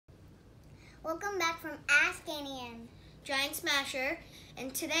Welcome back from Ask Annie and Giant Smasher,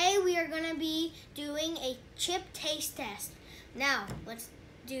 and today we are going to be doing a chip taste test. Now, let's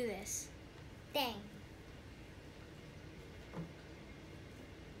do this. Dang.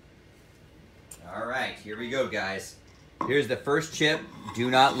 All right, here we go, guys. Here's the first chip. Do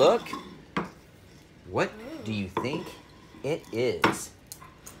not look. What do you think it is?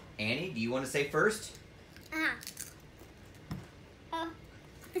 Annie, do you want to say first? Oh,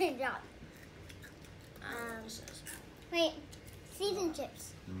 good job. Wait, seasoned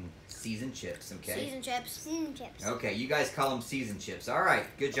chips. Seasoned chips, okay. Seasoned chips. Seasoned chips. Okay, you guys call them seasoned chips. All right,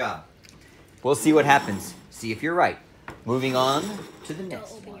 good job. We'll see what happens. See if you're right. Moving on to the Don't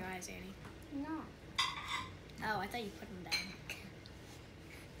next open one. your eyes, Annie. No, Oh, I thought you put them down.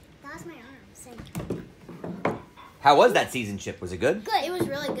 that was my arm. Same. How was that seasoned chip? Was it good? Good. It was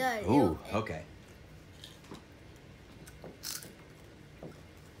really good. Ooh, okay.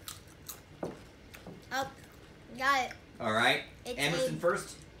 Oh, got it. All right. It's Emerson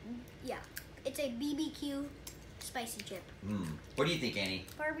first. Yeah. It's a BBQ spicy chip. What do you think, Annie?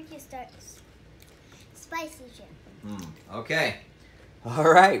 Barbecue starts. Spicy chip. Okay. All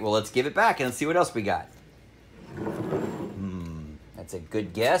right. Well, let's give it back and let's see what else we got. That's a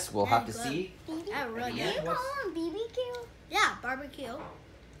good guess. We'll have to Good. see. Oh, really Yeah, good. You call them BBQ? Yeah, barbecue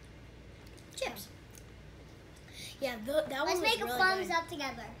chips. Yeah, that one Let's was make a really thumbs good. up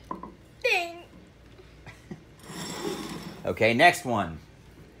together. Ding. Okay, next one.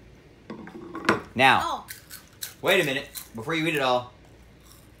 Now, Oh, wait a minute. Before you eat it all,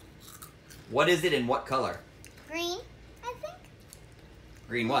 what is it and what color? Green, I think.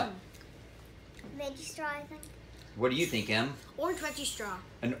 Green what? Veggie straw, I think. What do you think, Em? orange veggie straw.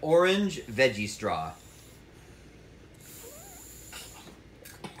 An orange veggie straw.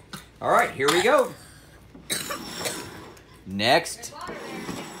 All right, here we go. Next.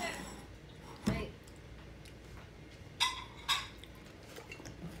 Wait.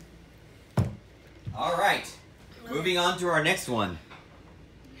 All right. Moving on to our next one.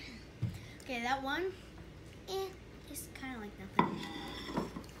 Okay, that one, it's kind of like nothing.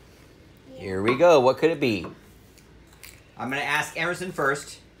 Here we go. What could it be? I'm going to ask Emerson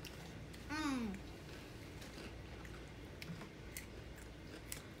first.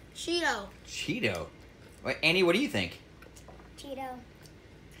 Cheeto. Cheeto. Wait, Annie, what do you think? Cheeto.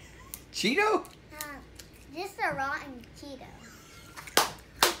 Cheeto? Just a rotten Cheeto.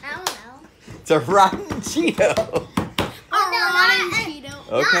 I don't know. It's a rotten Cheeto. Rotten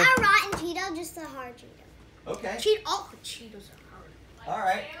Cheeto. Okay. Not a rotten Cheeto, just a hard Cheeto. Okay. Cheetos are hard. All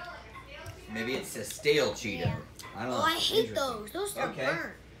right. Maybe it's a stale Cheeto. Yeah. I don't know. Oh, I hate Interesting. those. Those are Okay.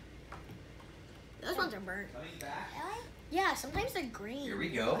 burnt. Those ones are burnt. Coming back. Really? Yeah, sometimes they're green. Here we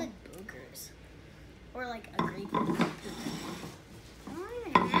go. Like boogers. Or like a green. I don't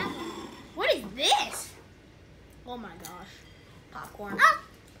even have one. What is this? Oh my gosh. Popcorn. Oh,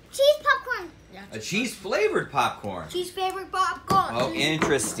 cheese popcorn. Yeah. A cheese flavored popcorn. Cheese favorite popcorn. Oh,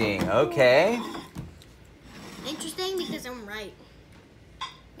 interesting. Okay. Interesting because I'm right.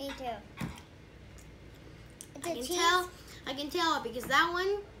 Me too. It's a cheese. I can tell it because that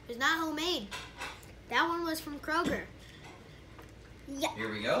one is not homemade. That one was from Kroger. Yeah.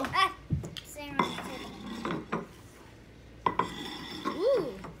 Here we go. Same on the table.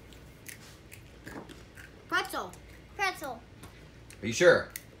 Ooh. Pretzel. Pretzel. Are you sure?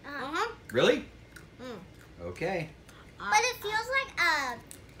 Uh-huh. Really? Mm. Okay. But it feels like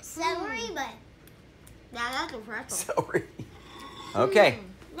celery, but Yeah, that's a pretzel. Sorry. Okay.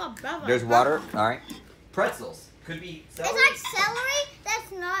 There's water. All right. Pretzels. Could be it's celery. like celery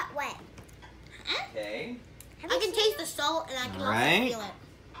that's not wet. Okay. I can taste the salt and I can Alright. also feel it.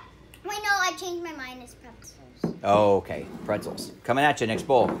 Wait, no, I changed my mind. It's pretzels. Oh, okay. Pretzels. Coming at you. Next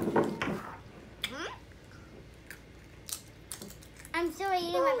bowl. I'm still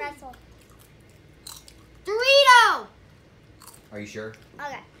eating my pretzel. Dorito! Are you sure?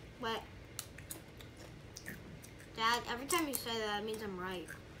 Okay. What? Dad, every time you say that, it means I'm right.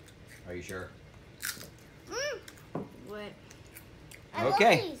 Are you sure? What? I love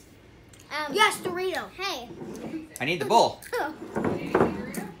Okay. these. Yes, Dorito. Hey. I need the bowl.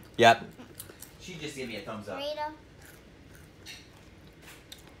 Yep. She just gave me a thumbs up. Burrito.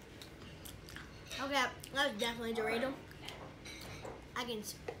 Okay, that was definitely Dorito. I can.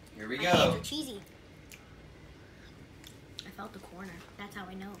 Here we My hands go. are cheesy. I felt the corner. That's how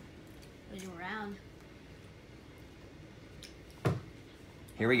I know. It was around.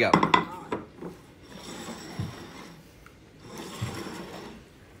 Here we go.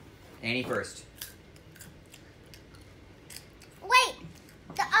 Annie first. Wait.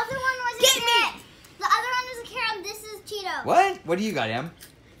 The other one was a carrot. The other one was a carrot. This is Cheeto. What? What do you got, Em?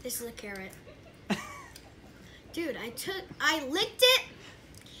 This is a carrot. Dude, I licked it.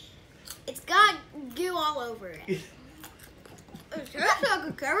 It's got goo all over it. It tastes like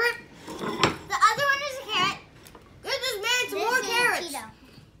a carrot. The other one is a carrot. Get this man some This more is carrots. Cheeto.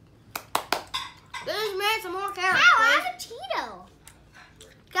 Get this man some more carrots. Ow, I please. have a Cheeto.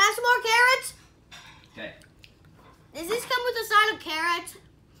 Can I have some more carrots? Okay. Does this come with a side of carrots?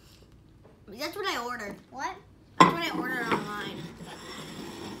 That's what I ordered. What? That's what I ordered online.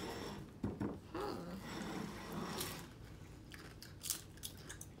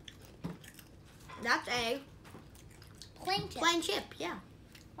 That's a Plain chip. plain chip, yeah.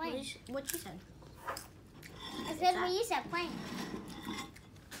 Plain. What she said. It says what you said, plain.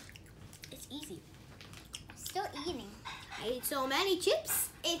 It's easy. Still eating. I ate so many chips,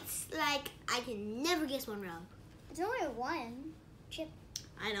 it's like I can never guess one wrong. It's only one chip.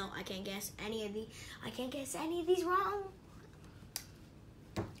 I know, I can't guess any of these wrong.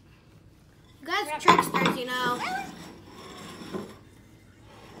 You guys are tricksters, you know.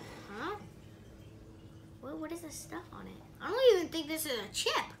 Huh? What is this stuff on it? I don't even think this is a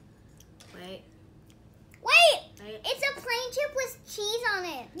chip. Wait. Wait! Wait. It's a plain chip with cheese on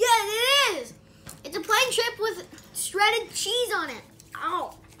it. Yeah, it is. It's a plain chip with shredded cheese on it.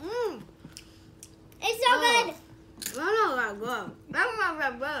 Ow. Mmm. It's so good.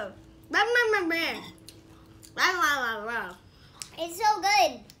 It's so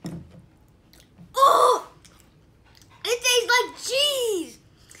good. Oh! It tastes like cheese.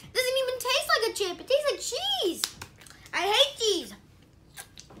 Doesn't even taste like a chip. It tastes like cheese. I hate cheese.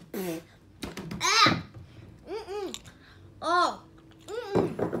 Ah. Mm-mm. Oh.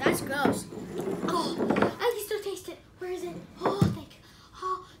 Mm-mm. That's gross. Oh, I can still taste it. Where is it? Oh,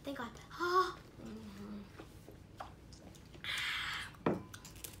 thank God. Oh.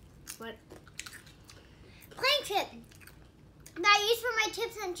 What? Plain chip. That I use for my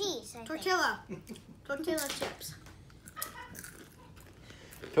chips and cheese. I think. Tortilla chips.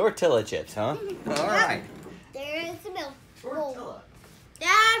 Tortilla chips, huh? All right. There is the milk. Tortilla. Dad,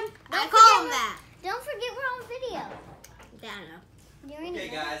 I Don't call forget him that. Don't forget we're on video. Dad, I know. You're in Okay,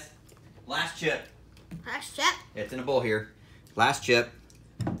 it. guys. Last chip. That's chip. It's in a bowl here. Last chip.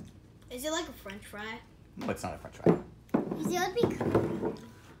 Is it like a French fry? No, it's not a French fry. Is it would be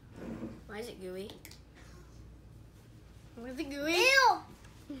Why is it gooey? Why is it gooey? Ew!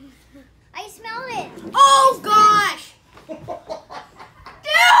 I smell it. Oh gosh! Dude!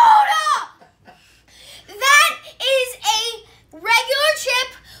 That is a regular chip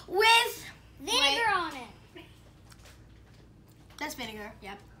with Vinegar on it. That's vinegar,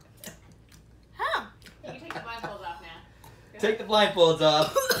 yep. Huh. You can take the blindfolds off now. Go Take the blindfolds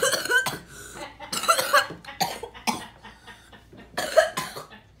off.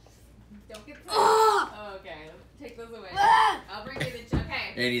 Don't get sick. Ugh. Oh, okay. Take those away. I'll bring you the.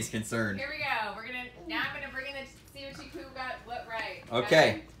 Okay. Andy's concerned. Here we go. Now I'm gonna bring in the. See what who got what right.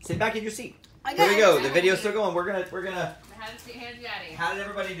 Okay. Sit back in your seat. I Here got we go. The video's still going. We're gonna. How did Daddy? How did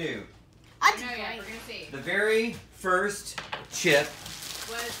everybody do? I don't did know yet. great. We're gonna see. The very first chip.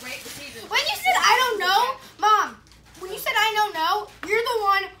 Was great the season. When you said I don't know, Mom, when you said I don't know, you're the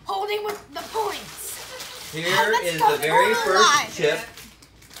one holding with the points. Here Let's is go the very for first live. chip.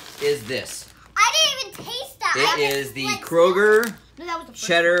 Is this? I didn't even taste that. I It just, is the like, Kroger No, that was the first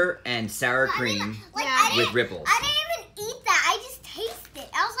cheddar and sour I mean, cream like, Yeah. I didn't, with ripples. I didn't even eat that. I just tasted it.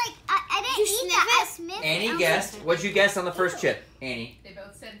 I was like, I Did didn't you eat sniff that. I it? sniffed it. Annie I was guessed. like, What'd you guess on the first chip? Annie. They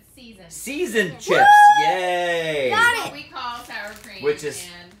both said season. Seasoned Woo! chips. Yay. Got That's it. what we call sour cream. Which is-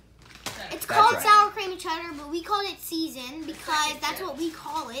 and It's That's called right. sour cream and cheddar, but we called it seasoned because second that's chip. what we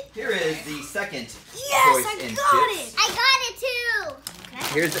call it. Here is the second Yes, choice I in got chips. it. I got it too. Can I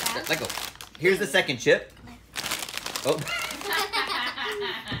Here's have that? let go. Here's the second chip. Oh,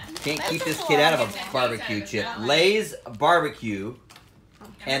 can't keep this kid out of a barbecue chip. Lay's barbecue.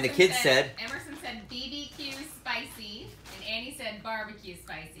 And the Emerson kid said- Emerson said BBQ spicy, and Annie said barbecue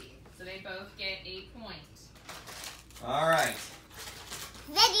spicy. So they both get a point. All right.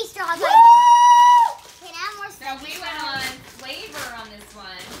 Veggie strawberry. Can I have more So veggie we went on flavor on this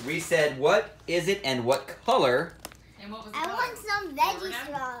one. We said what is it and what color. And what was the I color? want some veggie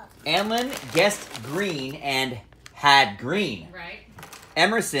straw. Anlin guessed green and had green. Right?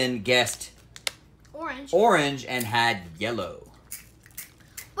 Emerson guessed Orange. orange and had yellow.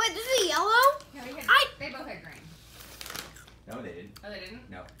 Wait, this is yellow? No, we had, they both had green. No, they didn't. Oh, they didn't?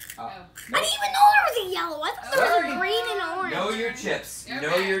 No. Oh. I didn't even know there was a yellow. I thought there was Sorry. a green and orange. Know your chips. Okay.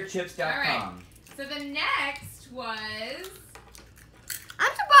 Knowyourchips.com. So the next was...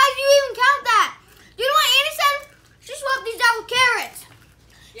 I'm surprised you even count that. You know what Annie said? She swapped these out with carrots.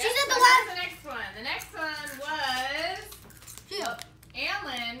 Yes, said so the that's the next one. The next one was... Yeah.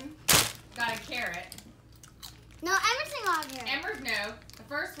 Alan got a carrot. got a carrot. No. The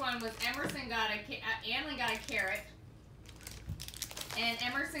first one was Emerson got Anlin got a carrot. And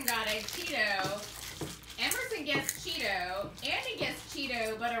Emerson got a Cheeto. Emerson guessed Cheeto. Andy guessed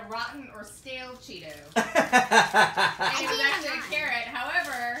Cheeto, but a rotten or stale Cheeto. And it was actually a carrot.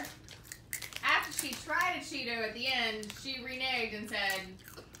 However, after she tried a Cheeto at the end, she reneged and said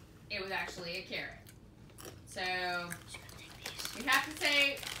it was actually a carrot. So, we have to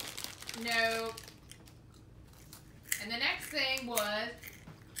say no. And the next thing was...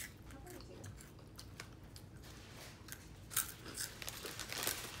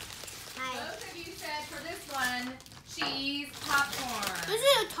 Both of you said for this one, cheese popcorn. This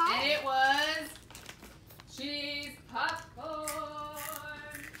is a top. And it was cheese popcorn.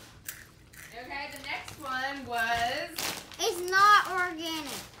 Okay, the next one was... It's not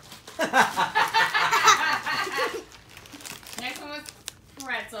organic. Next one was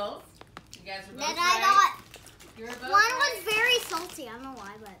pretzels. You guys were both Then right. I got You were both one right. was very salty. I don't know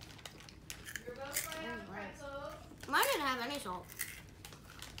why, but You were both right on the pretzels. Mine didn't have any salt.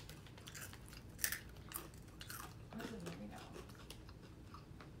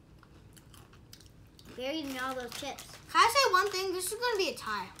 very eating all those chips. Can I say one thing? This is going to be a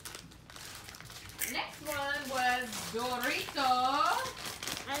tie. Next one was Dorito.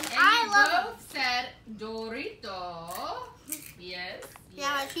 And And I you love both said Dorito. Yes. Yeah,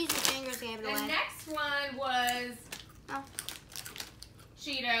 my yes. cheesy fingers gave it The away. next one was Oh.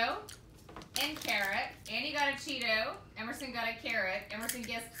 Cheeto and carrot. Annie got a Cheeto. Emerson got a carrot. Emerson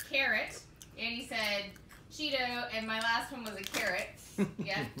guessed carrot. Annie said Cheeto, and my last one was a carrot.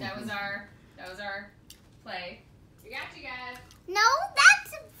 Yep, that was our play. We got you guys. No,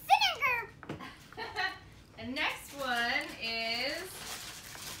 that's vinegar. The next one is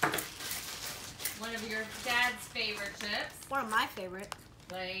one of your dad's favorite chips. One of my favorite.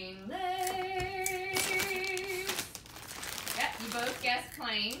 Plain Lay's. Yep, you both guessed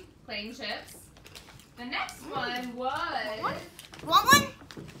plain chips. The next one was... Want one?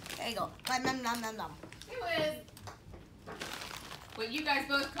 There you go. Nom, nom, nom, nom. It was what you guys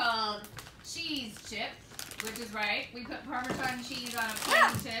both called cheese chips, which is right. We put Parmesan cheese on a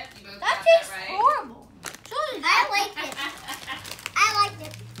plain chip. You both That got tastes that right. horrible. So does I like it. I liked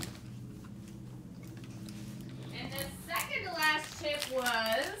it. And the second to last chip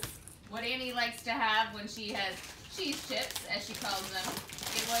was what Annie likes to have when she has cheese chips, as she calls them.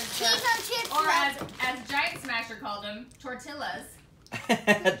 It was, Cheese on chips. or as Giant Smasher called them, tortillas.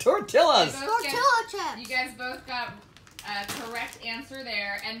 Tortillas. You both Tortilla chips. You guys both got a correct answer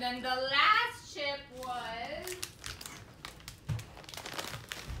there. And then the last chip was...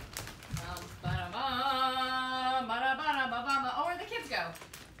 Oh, where'd the kids go?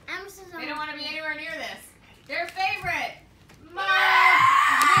 They don't want to be anywhere near this. Their favorite, malt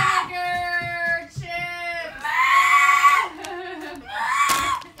vinegar chips.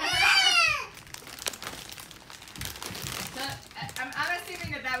 So, I'm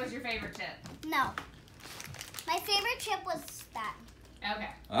assuming that was your favorite chip. No. My favorite chip was that. Okay.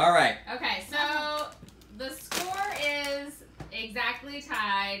 All right. Okay, so the score is exactly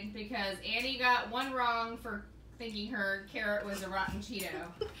tied because Annie got one wrong for thinking her carrot was a rotten Cheeto.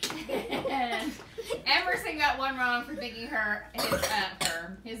 And Emerson got one wrong for thinking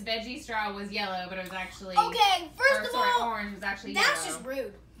his veggie straw was yellow, but it was actually Okay, first of all, orange was actually that's yellow. just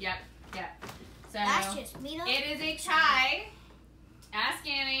rude. Yep. So That's just me. it is a tie. Ask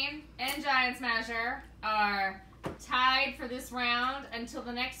Annie and Giant Smasher are tied for this round until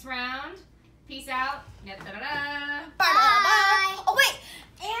the next round. Peace out. Da-da-da-da. Bye. Oh wait,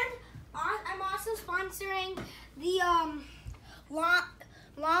 and I'm also sponsoring the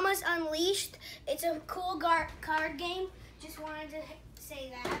Llamas Unleashed. It's a cool card game. Just wanted to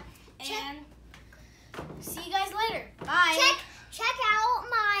say that. And see you guys later. Bye. Check out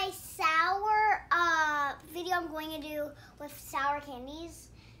my sour video I'm going to do with sour candies.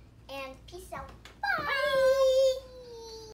 And peace out.